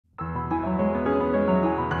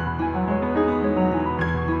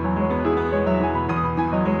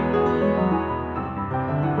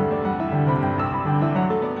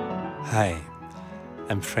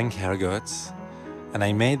I'm Charles Herrgott, and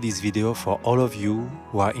I made this video for all of you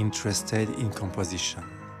who are interested in composition.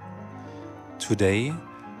 Today,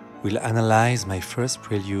 we'll analyze my first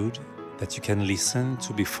prelude that you can listen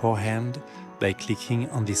to beforehand by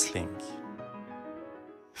clicking on this link.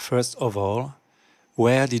 First of all,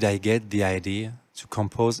 where did I get the idea to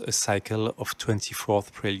compose a cycle of 24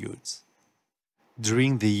 preludes?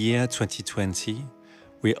 During the year 2020,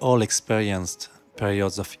 we all experienced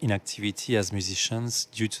periods of inactivity as musicians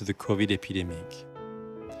due to the COVID epidemic.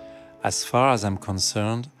 As far as I'm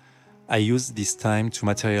concerned, I used this time to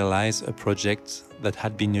materialize a project that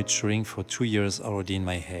had been nurturing for 2 years already in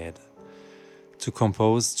my head, to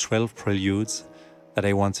compose 12 preludes that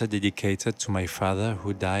I wanted dedicated to my father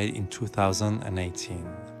who died in 2018.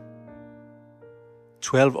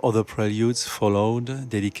 12 other preludes followed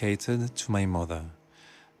dedicated to my mother,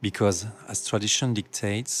 because as tradition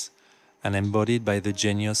dictates, and embodied by the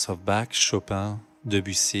genius of Bach, Chopin,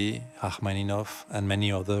 Debussy, Rachmaninoff, and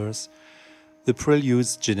many others, the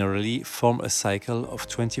preludes generally form a cycle of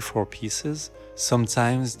 24 pieces,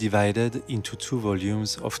 sometimes divided into 2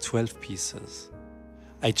 volumes of 12 pieces.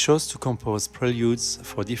 I chose to compose preludes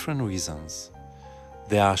for different reasons.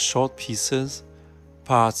 They are short pieces,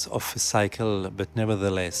 parts of a cycle but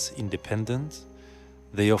nevertheless independent.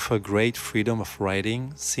 They offer great freedom of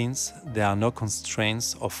writing since there are no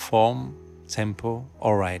constraints of form, tempo,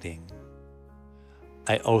 or writing.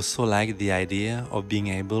 I also like the idea of being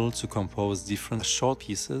able to compose different short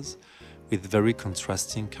pieces with very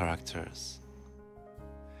contrasting characters.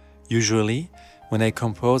 Usually, when I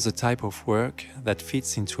compose a type of work that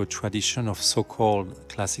fits into a tradition of so-called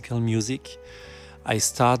classical music, I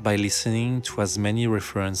start by listening to as many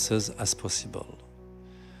references as possible.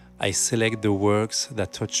 I select the works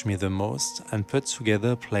that touch me the most and put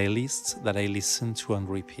together playlists that I listen to and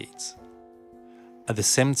repeat. At the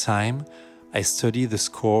same time, I study the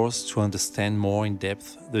scores to understand more in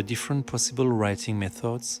depth the different possible writing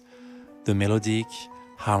methods, the melodic,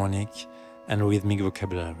 harmonic, and rhythmic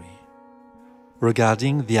vocabulary.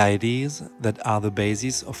 Regarding the ideas that are the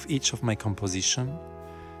basis of each of my compositions,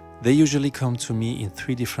 they usually come to me in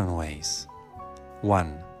 3 different ways.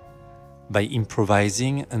 1. By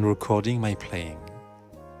improvising and recording my playing.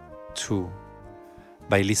 2.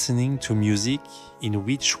 By listening to music in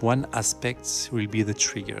which one aspect will be the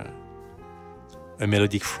trigger. A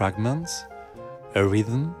melodic fragment, a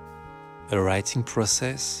rhythm, a writing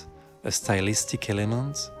process, a stylistic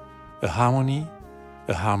element, a harmony,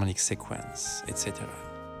 a harmonic sequence, etc.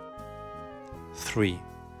 3.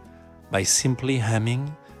 By simply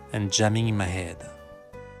humming and jamming in my head.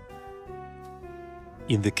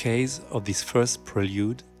 In the case of this first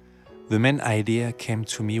prelude, the main idea came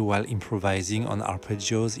to me while improvising on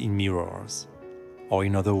arpeggios in mirrors, or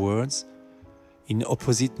in other words, in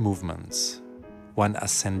opposite movements, one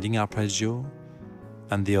ascending arpeggio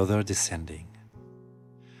and the other descending.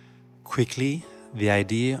 Quickly, the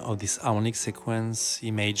idea of this harmonic sequence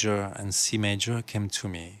E major and C major came to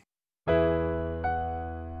me.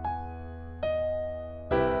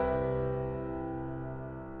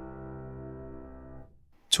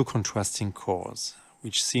 Two contrasting chords,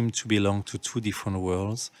 which seem to belong to 2 different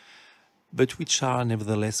worlds, but which are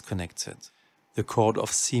nevertheless connected. The chord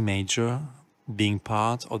of C major being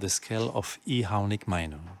part of the scale of E harmonic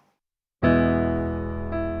minor.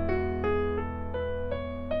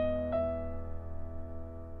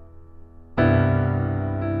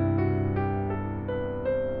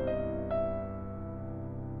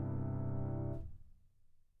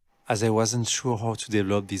 As I wasn't sure how to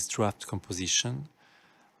develop this draft composition,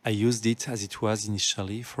 I used it as it was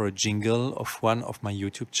initially for a jingle of one of my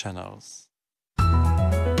YouTube channels.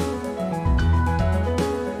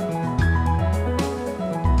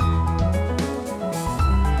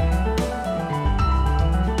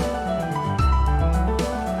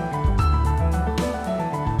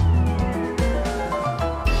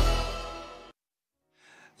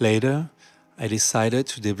 Later, I decided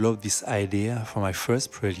to develop this idea for my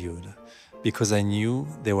first prelude, because I knew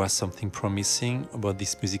there was something promising about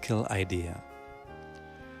this musical idea.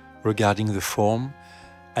 Regarding the form,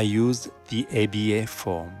 I used the ABA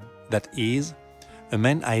form, that is, a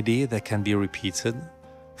main idea that can be repeated,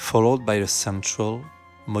 followed by a central,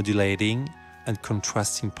 modulating, and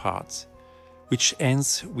contrasting part, which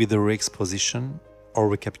ends with a re-exposition or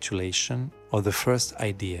recapitulation of the first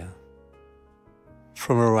idea.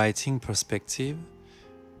 From a writing perspective,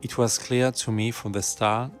 it was clear to me from the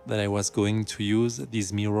start that I was going to use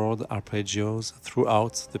these mirrored arpeggios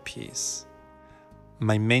throughout the piece.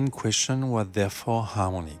 My main question was therefore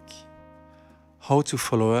harmonic. How to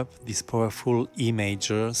follow up this powerful E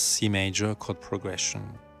major, C major chord progression?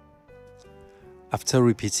 After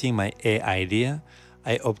repeating my A idea,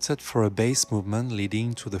 I opted for a bass movement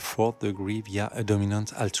leading to the 4th degree via a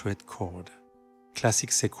dominant altered chord.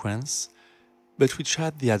 Classic sequence, but which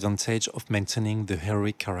had the advantage of maintaining the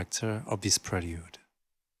heroic character of this prelude.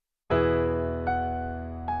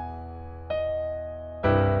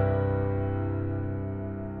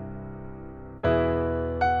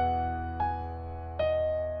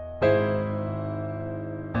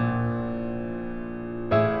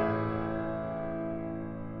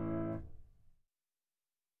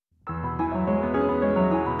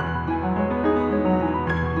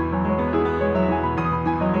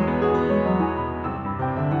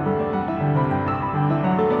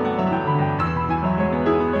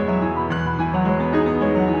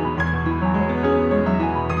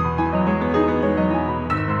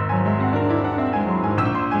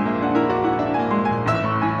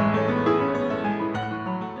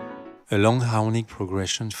 A long harmonic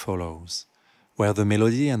progression follows, where the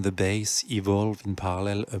melody and the bass evolve in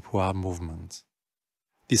parallel upward movement.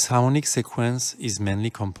 This harmonic sequence is mainly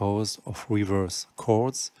composed of reverse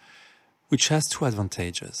chords, which has two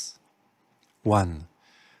advantages. 1.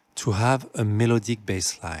 To have a melodic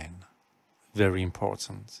bass line, very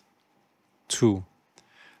important. 2.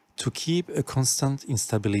 To keep a constant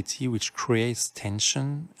instability which creates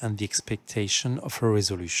tension and the expectation of a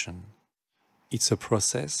resolution. It's a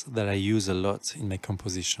process that I use a lot in my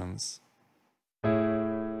compositions.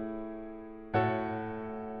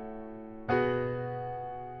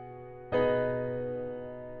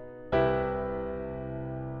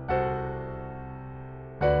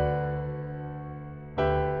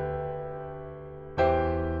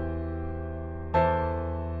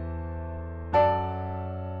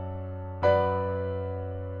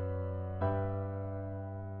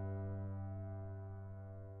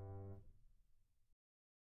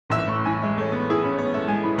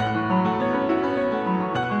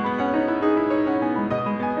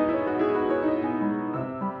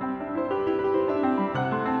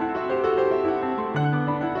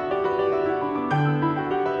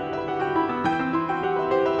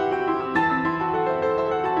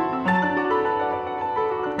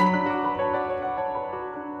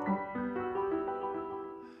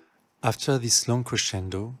 After this long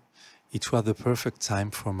crescendo, it was the perfect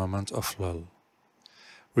time for a moment of lull.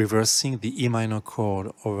 Reversing the E minor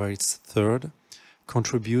chord over its third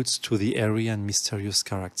contributes to the airy and mysterious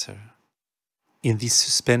character. In this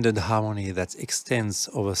suspended harmony that extends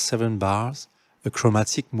over 7 bars, a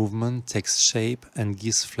chromatic movement takes shape and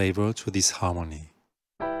gives flavor to this harmony.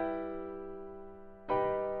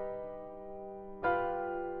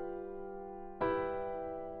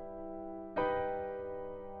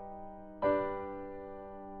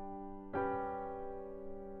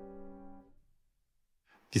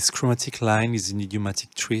 This chromatic line is an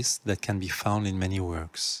idiomatic twist that can be found in many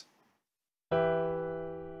works.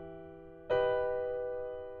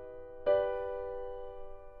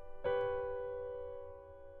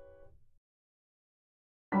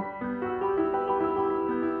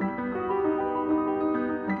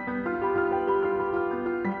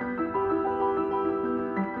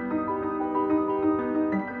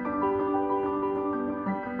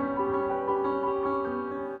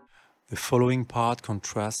 The following part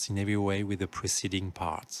contrasts in every way with the preceding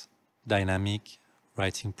part: dynamic,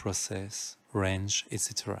 writing process, range,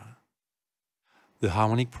 etc. The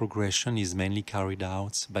harmonic progression is mainly carried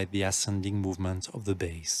out by the ascending movement of the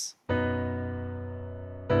bass.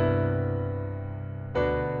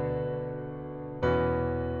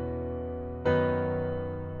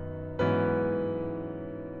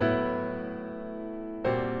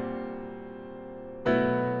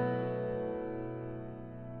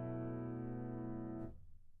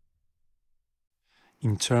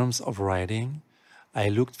 In terms of writing, I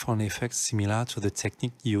looked for an effect similar to the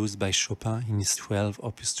technique used by Chopin in his 12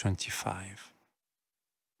 Opus 25.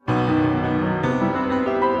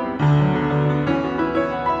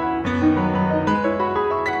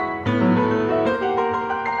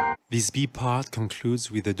 This B part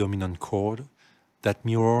concludes with a dominant chord that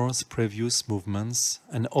mirrors previous movements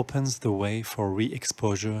and opens the way for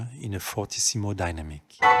re-exposure in a fortissimo dynamic.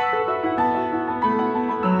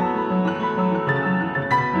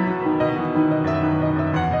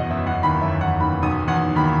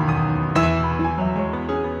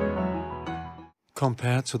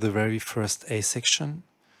 Compared to the very first A section,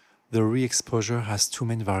 the re-exposure has two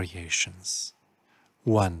main variations.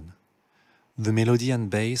 1. The melody and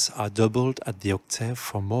bass are doubled at the octave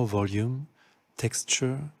for more volume,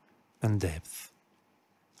 texture, and depth.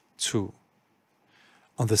 2.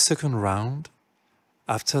 On the second round,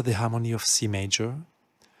 after the harmony of C major,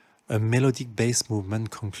 a melodic bass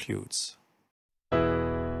movement concludes.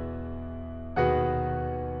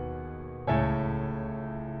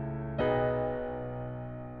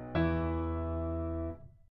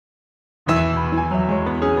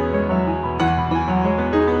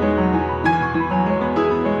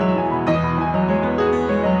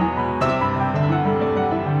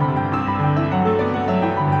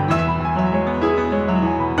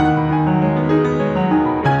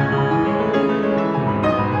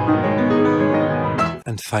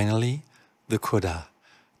 Finally, the coda,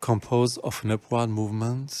 composed of an upward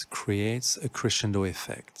movement, creates a crescendo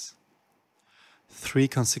effect. 3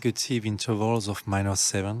 consecutive intervals of minor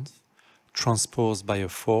seventh, transposed by a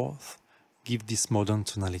fourth, give this modern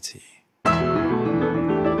tonality.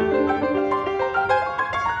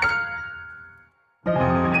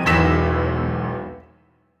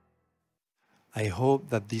 I hope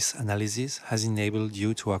that this analysis has enabled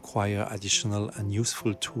you to acquire additional and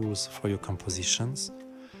useful tools for your compositions.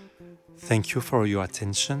 Thank you for your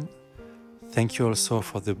attention. Thank you also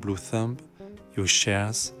for the blue thumb, your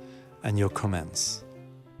shares, and your comments.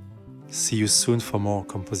 See you soon for more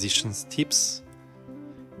compositions tips.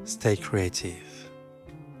 Stay creative.